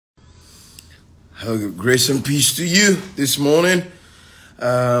Grace and peace to you this morning.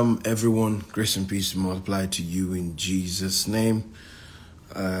 Everyone, grace and peace multiply to you in Jesus' name.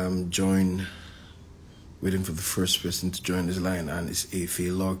 Waiting for the first person to join this line, and it's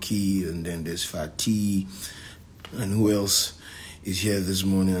L.O.G.I, and then there's Fatih, and who else is here this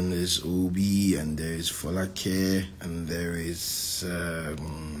morning? And there's Obi, and there's Folake, and there is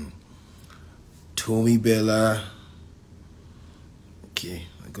Tommy Bella. Okay,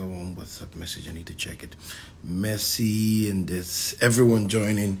 I got one WhatsApp message. I need to check it. Messi, and there's everyone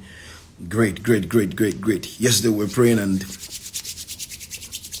joining. Great. Yesterday we were praying and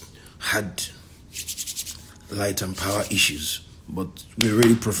had light and power issues, but we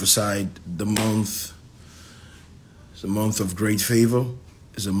already prophesied the month. It's a month of great favor.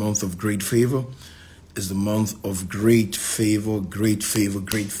 It's a month of great favor. It's the month of great favor, great favor,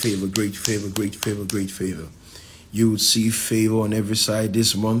 great favor, great favor, great favor, great favor. You will see favor on every side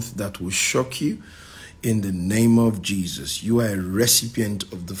this month that will shock you in the name of Jesus. You are a recipient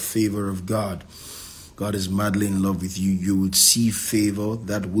of the favor of God. God is madly in love with you. You will see favor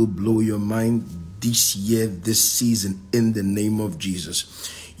that will blow your mind this year, this season, in the name of Jesus.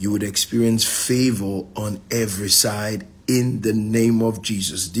 You would experience favor on every side in the name of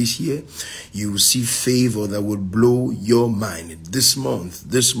Jesus. This year, you will see favor that will blow your mind. This month,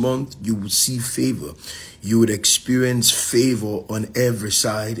 you will see favor. You would experience favor on every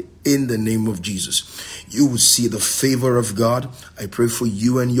side in the name of Jesus. You will see the favor of God. I pray for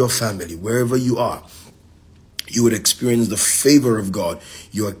you and your family, wherever you are. You would experience the favor of God.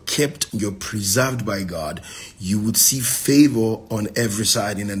 You are kept, you're preserved by God. You would see favor on every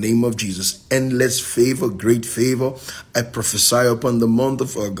side in the name of Jesus. Endless favor, great favor. I prophesy upon the month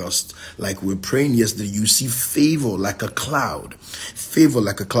of August, like we were praying yesterday, you see favor like a cloud. Favor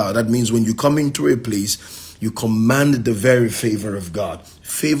like a cloud. That means when you come into a place, you command the very favor of God.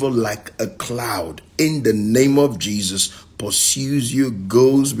 Favor like a cloud in the name of Jesus. Pursues you,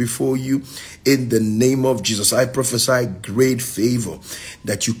 goes before you in the name of Jesus. I prophesy great favor,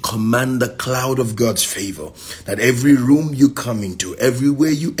 that you command the cloud of God's favor, that every room you come into, everywhere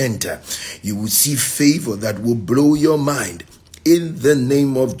you enter, you will see favor that will blow your mind. In the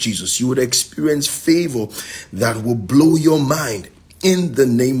name of Jesus, you would experience favor that will blow your mind. In the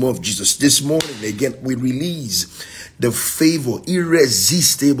name of Jesus. This morning, again, we release the favor,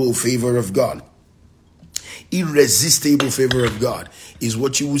 irresistible favor of God. Irresistible favor of God is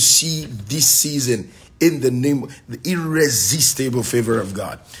what you will see this season in the name of the irresistible favor of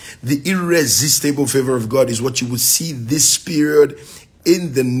God. The irresistible favor of God is what you will see this period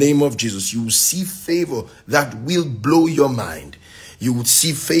in the name of Jesus. You will see favor that will blow your mind. You will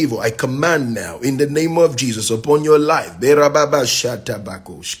see favor. I command now in the name of Jesus upon your life.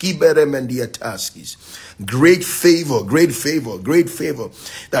 Great favor, great favor, great favor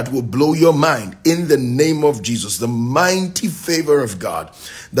that will blow your mind in the name of Jesus. The mighty favor of God,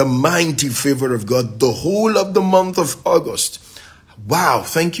 the mighty favor of God, the whole of the month of August. Wow.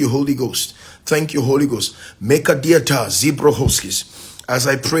 Thank you, Holy Ghost. Thank you, Holy Ghost. Mekadiata zibrohoskis. As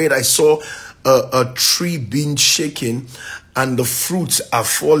I prayed, I saw a tree being shaken and the fruits are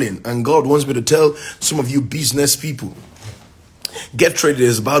falling. And God wants me to tell some of you business people, get ready.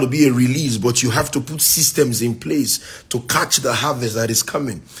 There's about to be a release, but you have to put systems in place to catch the harvest that is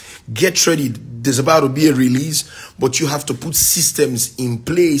coming. Get ready. There's about to be a release, but you have to put systems in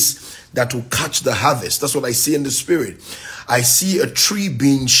place that will catch the harvest. That's what I see in the spirit. I see a tree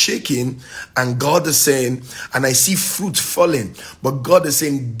being shaken, and God is saying, and I see fruit falling, but God is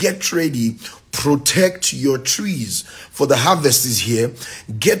saying, get ready. Protect your trees, for the harvest is here.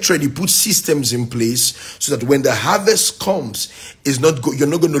 Get ready, put systems in place so that when the harvest comes, you're not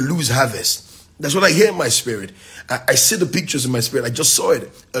going to lose harvest. That's what I hear in my spirit. I see the pictures in my spirit. I just saw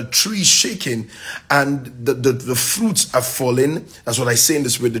it. A tree shaking and the fruits are falling. That's what I say in the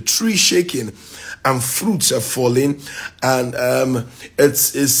spirit. The tree shaking and fruits are falling. And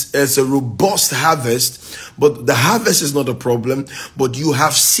it's a robust harvest. But the harvest is not a problem. But you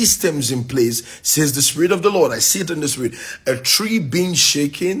have systems in place, says the Spirit of the Lord. I see it in the spirit. A tree being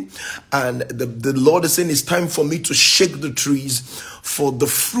shaken. And the Lord is saying it's time for me to shake the trees, for the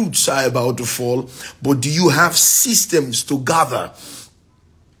fruits are about to fall. But do you have systems to gather?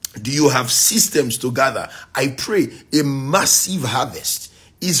 Do you have systems to gather? I pray a massive harvest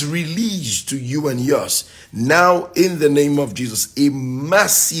is released to you and yours now in the name of Jesus. A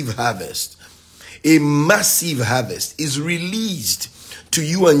massive harvest is released to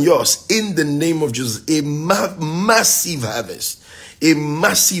you and yours in the name of Jesus. A massive harvest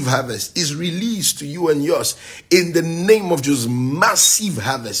is released to you and yours in the name of Jesus. Massive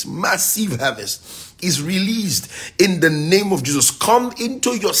harvest is released in the name of Jesus. Come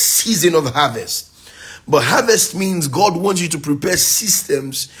into your season of harvest. But harvest means God wants you to prepare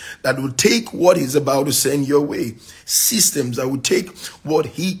systems that will take what He's about to send your way. Systems that will take what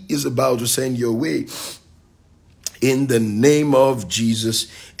He is about to send your way. In the name of Jesus,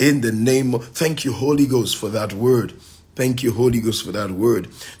 thank you, Holy Ghost, for that word. Thank you, Holy Ghost, for that word.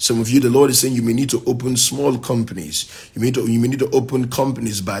 Some of you, the Lord is saying you may need to open small companies. You may need to open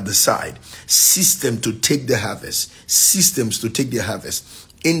companies by the side. System to take the harvest. Systems to take the harvest.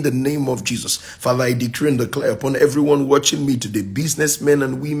 In the name of Jesus. Father, I decree and declare upon everyone watching me today, businessmen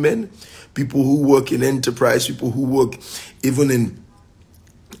and women, people who work in enterprise, people who work even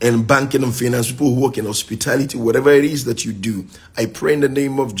in banking and finance, people who work in hospitality, whatever it is that you do, I pray in the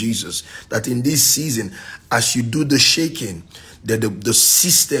name of Jesus that in this season, as you do the shaking, that the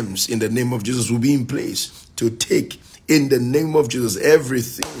systems in the name of Jesus will be in place to take in the name of Jesus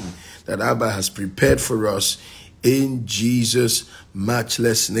everything that ABBA has prepared for us in Jesus'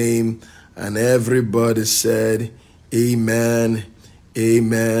 matchless name. And everybody said, amen,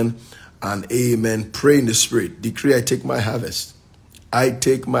 amen, and amen. Pray in the Spirit. Decree, I take my harvest. I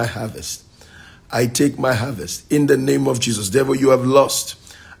take my harvest. I take my harvest. In the name of Jesus. Devil, you have lost.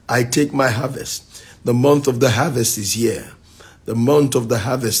 I take my harvest. The month of the harvest is here. The month of the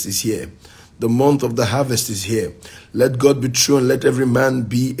harvest is here. The month of the harvest is here. Let God be true and let every man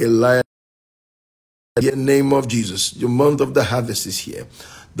be a liar. In the name of Jesus. The month of the harvest is here.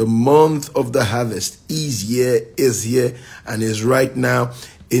 The month of the harvest is here, and is right now.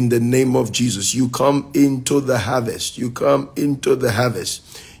 In the name of Jesus, you come into the harvest. You come into the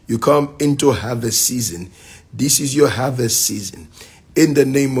harvest. You come into harvest season. This is your harvest season. In the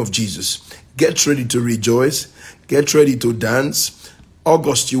name of Jesus, get ready to rejoice. Get ready to dance.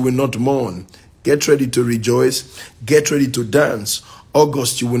 August, you will not mourn. Get ready to rejoice. Get ready to dance.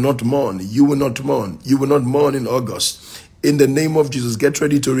 August, you will not mourn. You will not mourn. You will not mourn in August. In the name of Jesus, get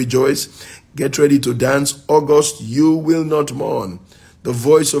ready to rejoice. Get ready to dance. August, you will not mourn. The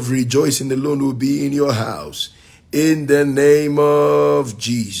voice of rejoicing alone will be in your house. In the name of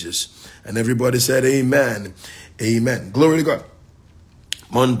Jesus. And everybody said amen. Amen. Glory to God.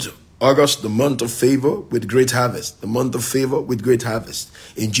 Month August, the month of favor with great harvest. The month of favor with great harvest.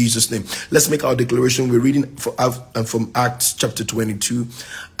 In Jesus' name. Let's make our declaration. We're reading from Acts chapter 22.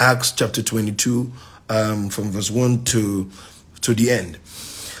 Acts chapter 22, from verse 1 to the end.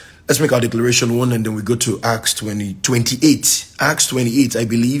 Let's make our declaration 1 and then we go to Acts 28. Acts 28, I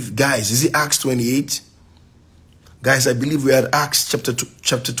believe. Guys, is it Acts 28? Guys, I believe we are at Acts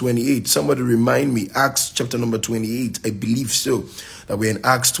chapter 28. Somebody remind me. Acts chapter number 28. I believe so. That we're in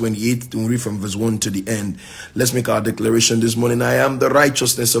Acts 28. We read from verse 1 to the end. Let's make our declaration this morning. I am the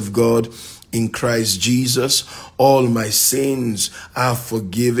righteousness of God in Christ Jesus. All my sins are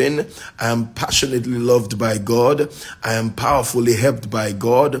forgiven. I am passionately loved by God. I am powerfully helped by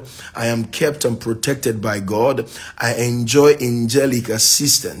God. I am kept and protected by God. I enjoy angelic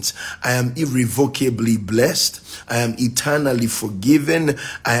assistance. I am irrevocably blessed. I am eternally forgiven.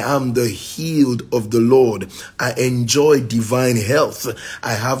 I am the healed of the Lord. I enjoy divine health.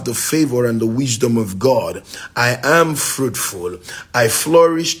 I have the favor and the wisdom of God. I am fruitful. I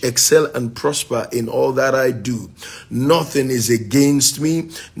flourish, excel, and prosper in all that I do. Nothing is against me.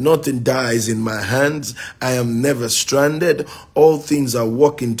 Nothing dies in my hands. I am never stranded. All things are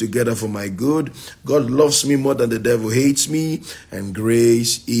working together for my good. God loves me more than the devil hates me, and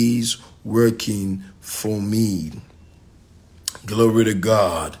grace is working for me. Glory to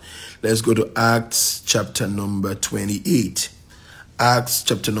God. Let's go to Acts chapter number 28. Acts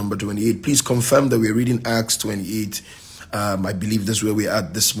chapter number 28. Please confirm that we're reading Acts 28. I believe that's where we're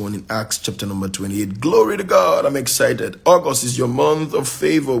at this morning. Acts chapter number 28. Glory to God. I'm excited. August is your month of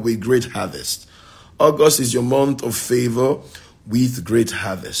favor with great harvest. August is your month of favor with great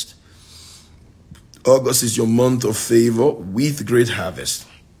harvest. August is your month of favor with great harvest.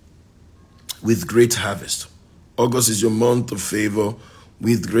 With great harvest. August is your month of favor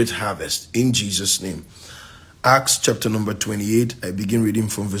with great harvest. In Jesus' name. Acts chapter number 28. I begin reading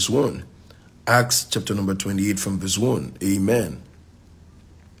from verse 1. Acts chapter number 28 from verse 1. Amen.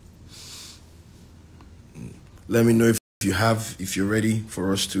 Let me know if you're ready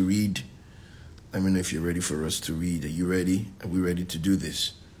for us to read. Let me know if you're ready for us to read. Are you ready? Are we ready to do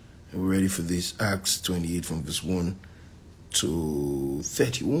this? Are we ready for this? Acts 28 from verse 1 to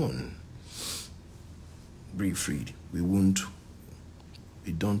 31. Brief read. We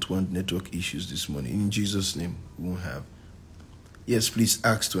don't want network issues this morning. In Jesus' name, we won't have. Yes, please,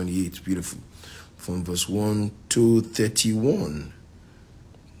 Acts 28. Beautiful. From verse 1 to 31.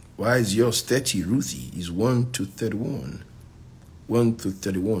 Why is yours 30, Ruthie? Is 1 to 31. 1 to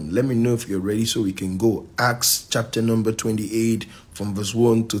 31. Let me know if you're ready so we can go. Acts chapter number 28 from verse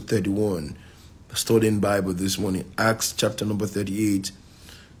 1 to 31. Studying Bible this morning. Acts chapter number 38,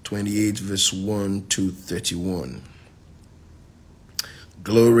 28 verse 1 to 31.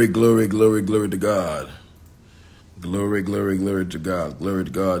 Glory, glory, glory, glory to God. Glory, glory, glory to God. Glory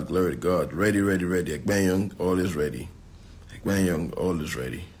to God, glory to God. Ready, ready, ready. Ekbanyong, all is ready. Ekbanyong, all is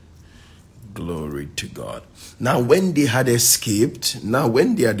ready. Glory to God. Now when they had escaped,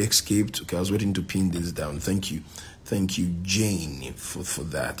 okay, I was waiting to pin this down. Thank you, Jane, for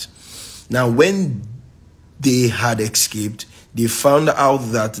that. Now when they had escaped, they found out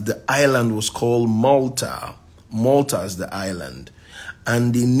that the island was called Malta. Malta is the island.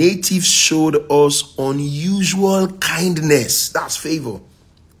 And the natives showed us unusual kindness. That's favor.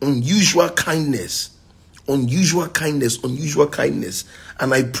 Unusual kindness. Unusual kindness. Unusual kindness.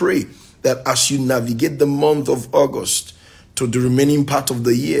 And I pray that as you navigate the month of August to the remaining part of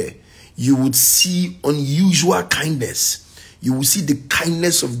the year, you would see unusual kindness. You will see the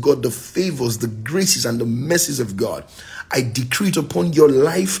kindness of God, the favors, the graces, and the mercies of God. I decree it upon your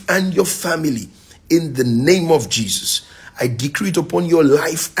life and your family in the name of Jesus. I decree it upon your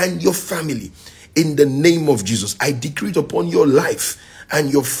life and your family in the name of Jesus. I decree it upon your life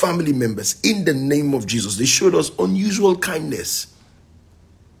and your family members in the name of Jesus. They showed us unusual kindness.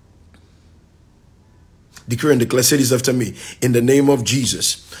 Decree and declare, say this after me. In the name of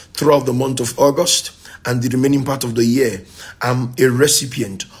Jesus, throughout the month of August and the remaining part of the year, I'm a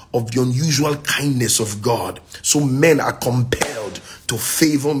recipient of the unusual kindness of God. So men are compelled to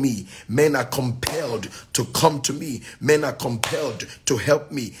favor me. Men are compelled to come to me. Men are compelled to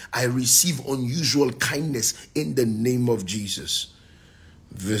help me. I receive unusual kindness in the name of Jesus.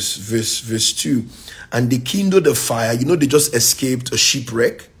 Verse 2. And they kindled a fire. You know, they just escaped a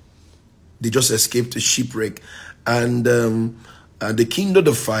shipwreck. And they kindled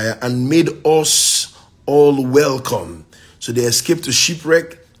the fire and made us all welcome. So they escaped a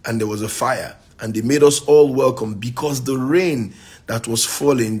shipwreck and there was a fire. And they made us all welcome because the rain that was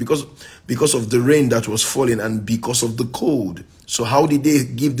falling, because of the rain that was falling and because of the cold. So how did they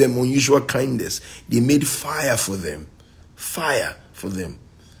give them unusual kindness? They made fire for them. Fire for them.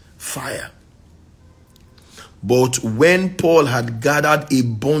 Fire. But when Paul had gathered a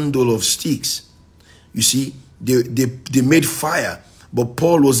bundle of sticks, you see, they made fire, but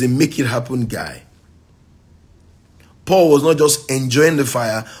Paul was a make it happen guy. Paul was not just enjoying the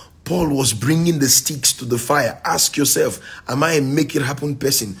fire, Paul was bringing the sticks to the fire. Ask yourself, am I a make it happen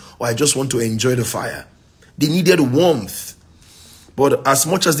person, or I just want to enjoy the fire? They needed warmth. But as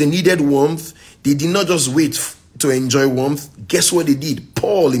much as they needed warmth, they did not just wait to enjoy warmth. Guess what they did?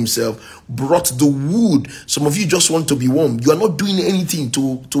 Paul himself brought the wood. Some of you just want to be warm. You are not doing anything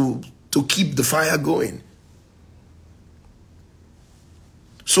to keep the fire going.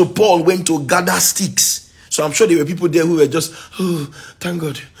 So Paul went to gather sticks. So I'm sure there were people there who were just, oh, thank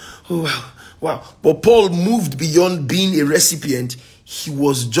God. Oh, wow. Wow. But Paul moved beyond being a recipient. He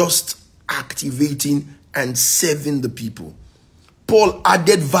was just activating and serving the people. Paul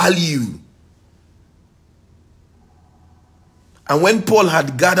added value. And when Paul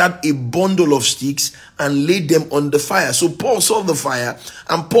had gathered a bundle of sticks and laid them on the fire. So Paul saw the fire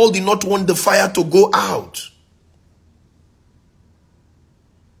and Paul did not want the fire to go out.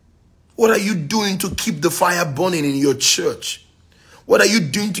 What are you doing to keep the fire burning in your church? What are you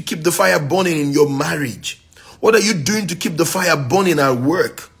doing to keep the fire burning in your marriage? What are you doing to keep the fire burning at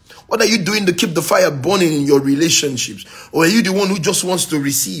work? What are you doing to keep the fire burning in your relationships? Or are you the one who just wants to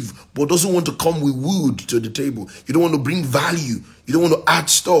receive but doesn't want to come with wood to the table? You don't want to bring value. You don't want to add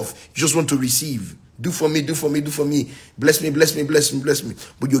stuff. You just want to receive. Do for me, do for me, do for me. Bless me, bless me, bless me, bless me.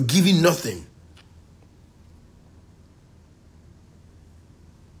 But you're giving nothing.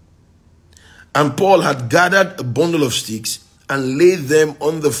 And Paul had gathered a bundle of sticks and laid them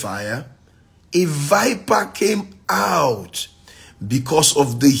on the fire. A viper came out because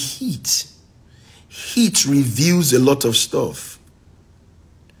of the heat. Heat reveals a lot of stuff.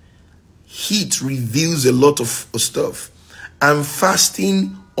 Heat reveals a lot of stuff. And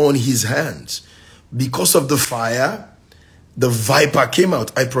fasting on his hands. Because of the fire, the viper came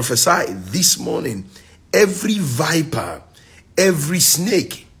out. I prophesy this morning, every viper, every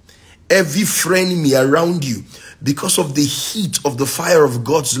snake, every frenemy around you, because of the heat of the fire of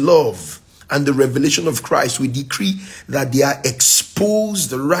God's love and the revelation of Christ, we decree that they are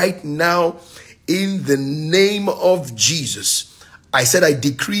exposed right now in the name of Jesus. I said I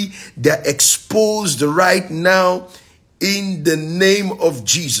decree they are exposed right now in the name of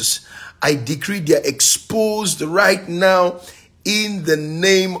Jesus. I decree they are exposed right now in the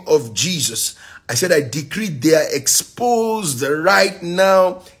name of Jesus. I said I decree they are exposed right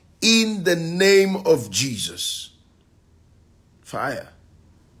now in the name of Jesus. Fire.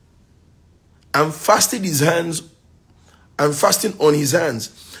 and fastened on his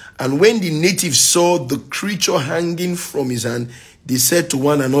hands. And when the natives saw the creature hanging from his hand, they said to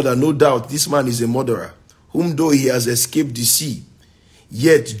one another, no doubt this man is a murderer, whom though he has escaped the sea,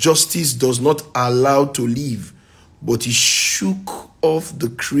 yet justice does not allow to live. But he shook off the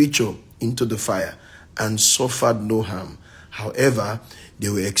creature into the fire and suffered no harm. However, they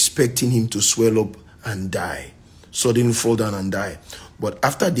were expecting him to swell up and die, suddenly fall down and die. But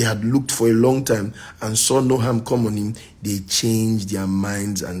after they had looked for a long time and saw no harm come on him, they changed their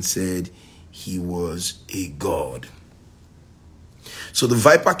minds and said he was a god. So the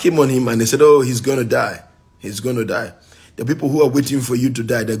viper came on him and they said, oh, he's going to die. He's going to die. The people who are waiting for you to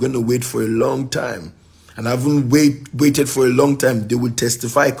die, they're going to wait for a long time. And having waited for a long time, they will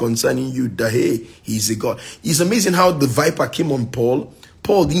testify concerning you that, hey, he's a god. It's amazing how the viper came on Paul.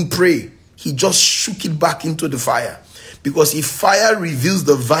 Paul didn't pray. He just shook it back into the fire. Because if fire reveals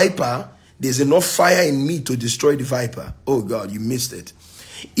the viper, there's enough fire in me to destroy the viper. Oh God, you missed it.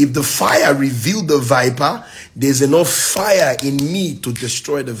 If the fire revealed the viper, there's enough fire in me to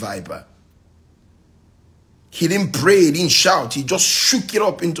destroy the viper. He didn't pray, he didn't shout. He just shook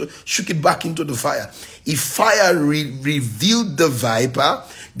it back into the fire. If fire revealed the viper,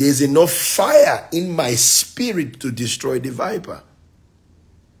 there's enough fire in my spirit to destroy the viper.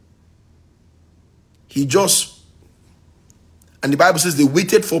 And the Bible says they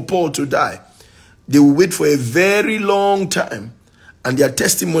waited for Paul to die. They will wait for a very long time. And their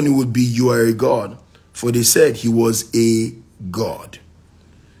testimony would be, you are a god. For they said he was a god.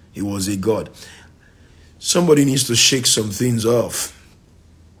 He was a god. Somebody needs to shake some things off.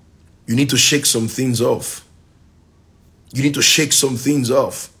 You need to shake some things off. You need to shake some things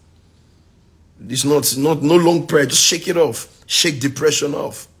off. It's not no long prayer. Just shake it off. Shake depression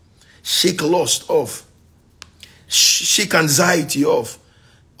off. Shake lust off. Shake anxiety off.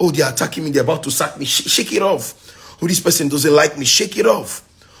 Oh, they're attacking me. They're about to sack me. Shake it off. Oh, this person doesn't like me. Shake it off.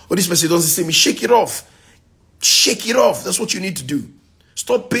 Oh, this person doesn't see me. Shake it off. Shake it off. That's what you need to do.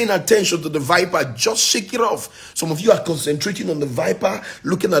 Stop paying attention to the viper. Just shake it off. Some of you are concentrating on the viper,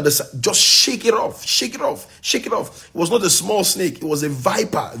 looking at the... Just shake it off. Shake it off. Shake it off. It was not a small snake. It was a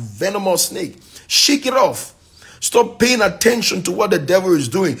viper, a venomous snake. Shake it off. Stop paying attention to what the devil is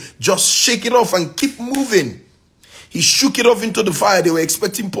doing. Just shake it off and keep moving. He shook it off into the fire. They were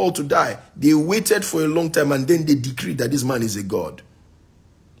expecting Paul to die. They waited for a long time and then they decreed that this man is a god.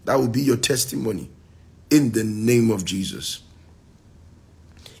 That will be your testimony in the name of Jesus.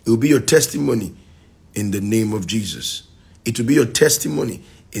 It will be your testimony in the name of Jesus. It will be your testimony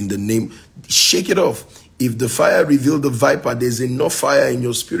in the name. Shake it off. If the fire revealed the viper, there's enough fire in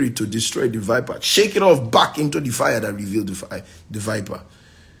your spirit to destroy the viper. Shake it off back into the fire that revealed the viper.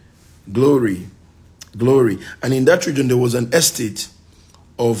 Glory. Glory. And in that region, there was an estate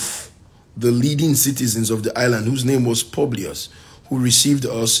of the leading citizens of the island, whose name was Publius, who received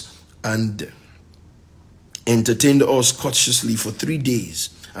us and entertained us courteously for 3 days.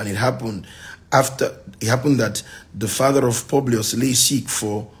 And it happened that the father of Publius lay sick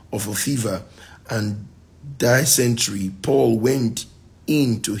of a fever and dysentery. Paul went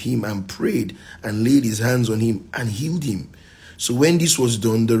in to him and prayed and laid his hands on him and healed him. So when this was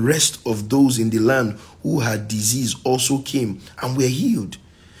done, the rest of those in the land who had disease also came and were healed.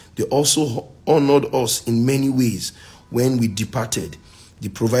 They also honored us in many ways when we departed. They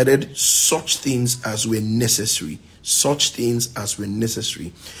provided such things as were necessary.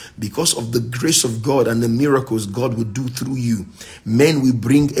 Because of the grace of God and the miracles God will do through you, men will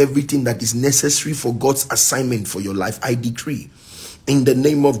bring everything that is necessary for God's assignment for your life. I decree in the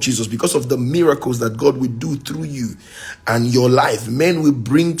name of Jesus, because of the miracles that God will do through you and your life, men will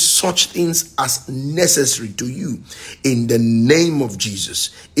bring such things as necessary to you in the name of Jesus.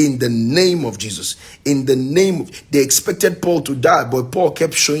 In the name of Jesus. They expected Paul to die, but Paul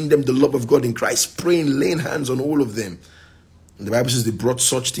kept showing them the love of God in Christ, praying, laying hands on all of them. And the Bible says they brought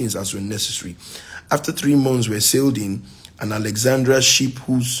such things as were necessary. After 3 months we sailed in, an Alexandria ship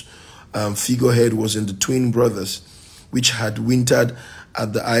whose figurehead was in the twin brothers, which had wintered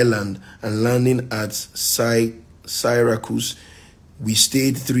at the island, and landing at Syracuse, we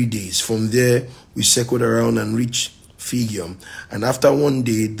stayed 3 days. From there, we circled around and reached Phrygium. And after 1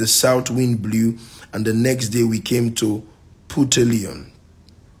 day, the south wind blew, and the next day we came to Puteoli,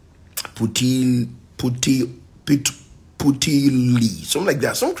 something like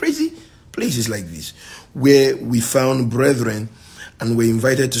that, some crazy places like this, where we found brethren and were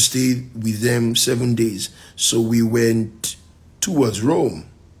invited to stay with them 7 days. So we went towards Rome.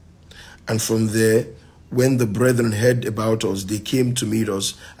 And from there, when the brethren heard about us, they came to meet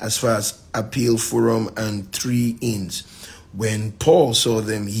us as far as Appian Forum and 3 inns. When Paul saw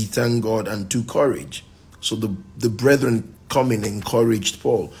them, he thanked God and took courage. So the brethren coming encouraged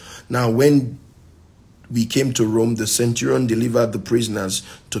Paul. Now, when we came to Rome, the centurion delivered the prisoners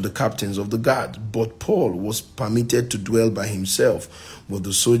to the captains of the guard, but Paul was permitted to dwell by himself with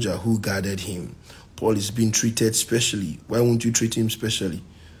the soldier who guarded him. Paul is being treated specially. Why won't you treat him specially,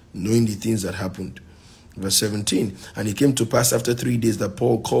 knowing the things that happened? Verse 17, and it came to pass after 3 days that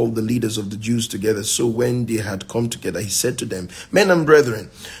Paul called the leaders of the Jews together. So when they had come together, he said to them, Men and brethren,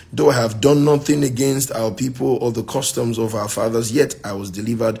 though I have done nothing against our people or the customs of our fathers, yet I was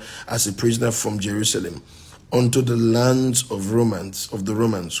delivered as a prisoner from Jerusalem unto the lands of the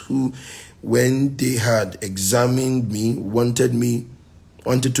Romans, who, when they had examined me, wanted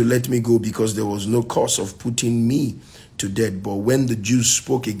to let me go, because there was no cause of putting me to death. But when the Jews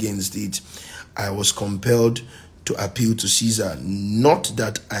spoke against it, I was compelled to appeal to Caesar, not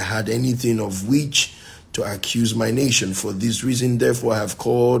that I had anything of which to accuse my nation. For this reason, therefore, I have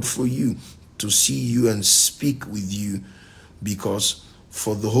called for you to see you and speak with you, because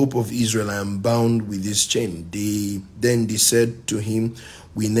for the hope of Israel I am bound with this chain. Then they said to him,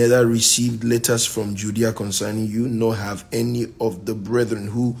 We neither received letters from Judea concerning you, nor have any of the brethren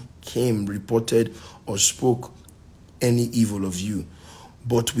who came reported or spoke any evil of you.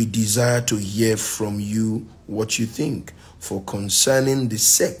 But we desire to hear from you what you think. For concerning the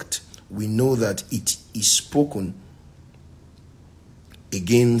sect, we know that it is spoken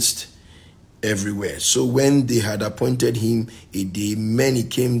against everywhere. So when they had appointed him a day, many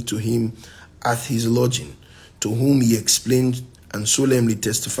came to him at his lodging, to whom he explained and solemnly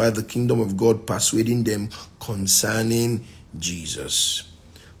testified the kingdom of God, persuading them concerning Jesus.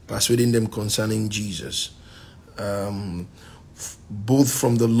 Persuading them concerning Jesus. Both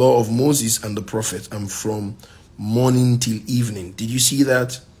from the law of Moses and the prophets, and from morning till evening. Did you see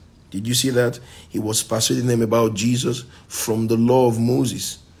that? Did you see that? He was persuading them about Jesus from the law of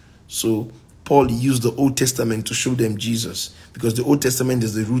Moses. So Paul used the Old Testament to show them Jesus, because the Old Testament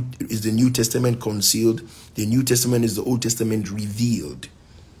is the New Testament concealed. The New Testament is the Old Testament revealed.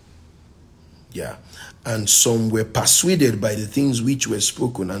 Yeah. And some were persuaded by the things which were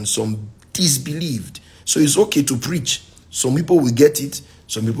spoken, and some disbelieved. So it's okay to preach. Some people will get it,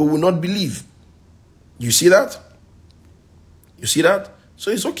 some people will not believe. You see that? You see that?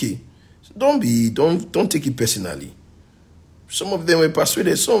 So it's okay. Don't take it personally. Some of them were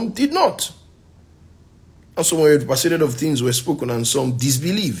persuaded, some did not. And some were persuaded of things were spoken, and some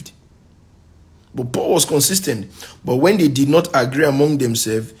disbelieved. But Paul was consistent. But when they did not agree among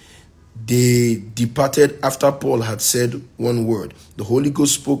themselves, they departed after Paul had said one word. The Holy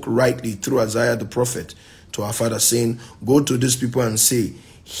Ghost spoke rightly through Isaiah the prophet to our father, saying, Go to these people and say,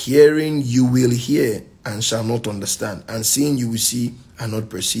 Hearing you will hear and shall not understand, and seeing you will see and not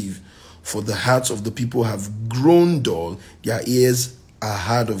perceive. For the hearts of the people have grown dull, their ears are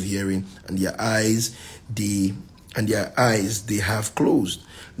hard of hearing, and their eyes they have closed,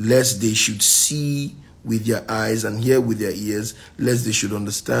 lest they should see with their eyes and hear with their ears, lest they should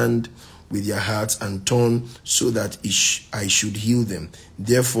understand with their hearts and turn, so that I should heal them.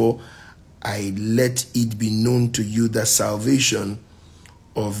 Therefore, I let it be known to you that salvation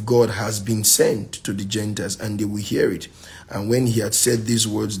of God has been sent to the Gentiles, and they will hear it. And when he had said these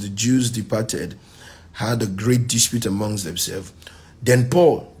words, the Jews departed, had a great dispute amongst themselves. Then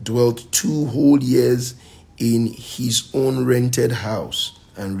Paul dwelt 2 whole years in his own rented house,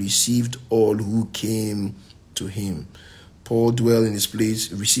 and received all who came to him. Paul dwelt in his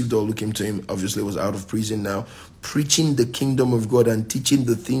place, received all who came to him. Obviously was out of prison now, preaching the kingdom of God and teaching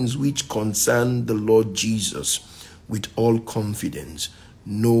the things which concern the Lord Jesus with all confidence,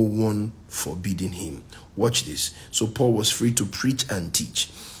 no one forbidding him. Watch this. So Paul was free to preach and teach.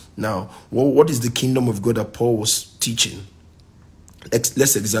 Now, what is the kingdom of God that Paul was teaching?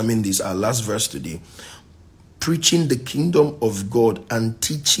 Let's examine this, our last verse today. Preaching the kingdom of God and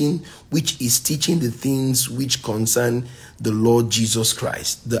teaching, which is teaching the things which concern the Lord Jesus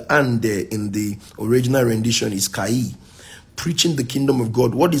Christ. The and there in the original rendition is kai. Preaching the kingdom of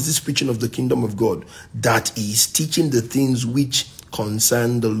God. What is this preaching of the kingdom of God? That is teaching the things which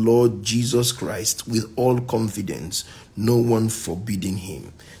concern the Lord Jesus Christ with all confidence, no one forbidding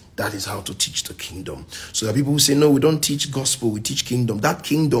him. That is how to teach the kingdom. So that people who say, no, we don't teach gospel, we teach kingdom. That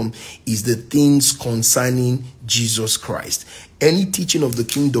kingdom is the things concerning Jesus Christ. Any teaching of the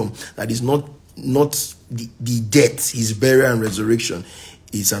kingdom that is not the death, his burial and resurrection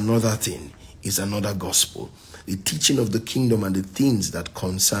is another thing, is another gospel. The teaching of the kingdom and the things that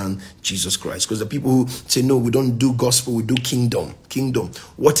concern Jesus Christ. Because the people who say, no, we don't do gospel, we do kingdom. Kingdom.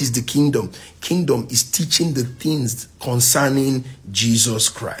 What is the kingdom? Kingdom is teaching the things concerning Jesus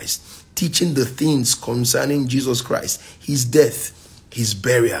Christ. teaching the things concerning Jesus Christ, his death, his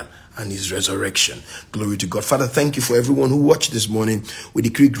burial, and his resurrection. Glory to God. Father, thank you for everyone who watched this morning. We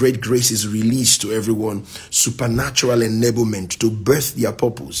decree great grace is released to everyone, supernatural enablement to birth their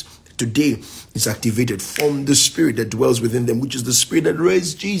purpose. Today is activated from the spirit that dwells within them, which is the spirit that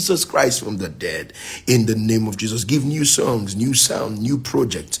raised Jesus Christ from the dead. In the name of Jesus, give new songs, new sound, new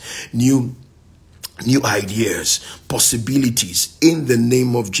projects, new ideas, possibilities in the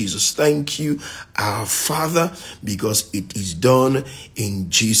name of Jesus. Thank you, our Father, because it is done in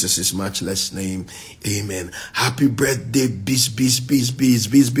Jesus' matchless name. Amen. Happy birthday,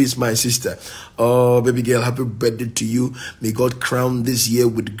 Biz, my sister. Oh, baby girl, happy birthday to you. May God crown this year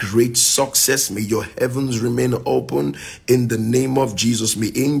with great success. May your heavens remain open in the name of Jesus.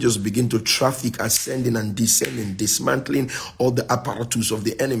 May angels begin to traffic, ascending and descending, dismantling all the apparatus of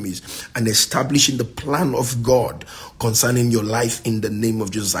the enemies and establishing the plan of God concerning your life in the name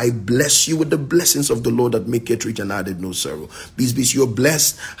of Jesus. I bless you with the blessings of the Lord that make it rich and added no sorrow. Biz, you're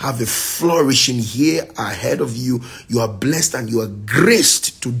blessed. Have a flourishing year ahead of you. You are blessed and you are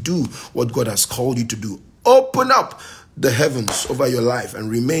graced to do what God has called you to do. Open up the heavens over your life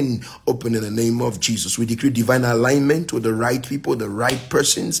and remain open in the name of Jesus. We decree divine alignment with the right people, the right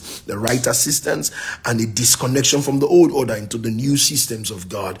persons, the right assistants, and a disconnection from the old order into the new systems of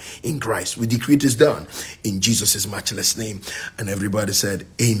God in Christ. We decree it is done in Jesus' matchless name. And everybody said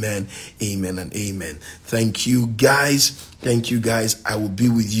amen, amen, and amen. Thank you, guys. Thank you, guys. I will be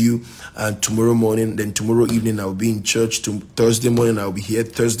with you tomorrow morning. Then tomorrow evening, I'll be in church. Thursday morning, I'll be here.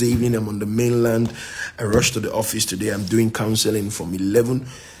 Thursday evening, I'm on the mainland. I rushed to the office today. I'm doing counseling from 11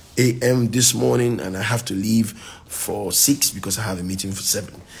 a.m. this morning, and I have to leave for 6 because I have a meeting for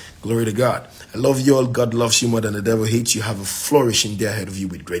 7. Glory to God. I love you all. God loves you more than the devil hates you. Have a flourishing day ahead of you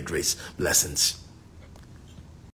with great grace. Blessings.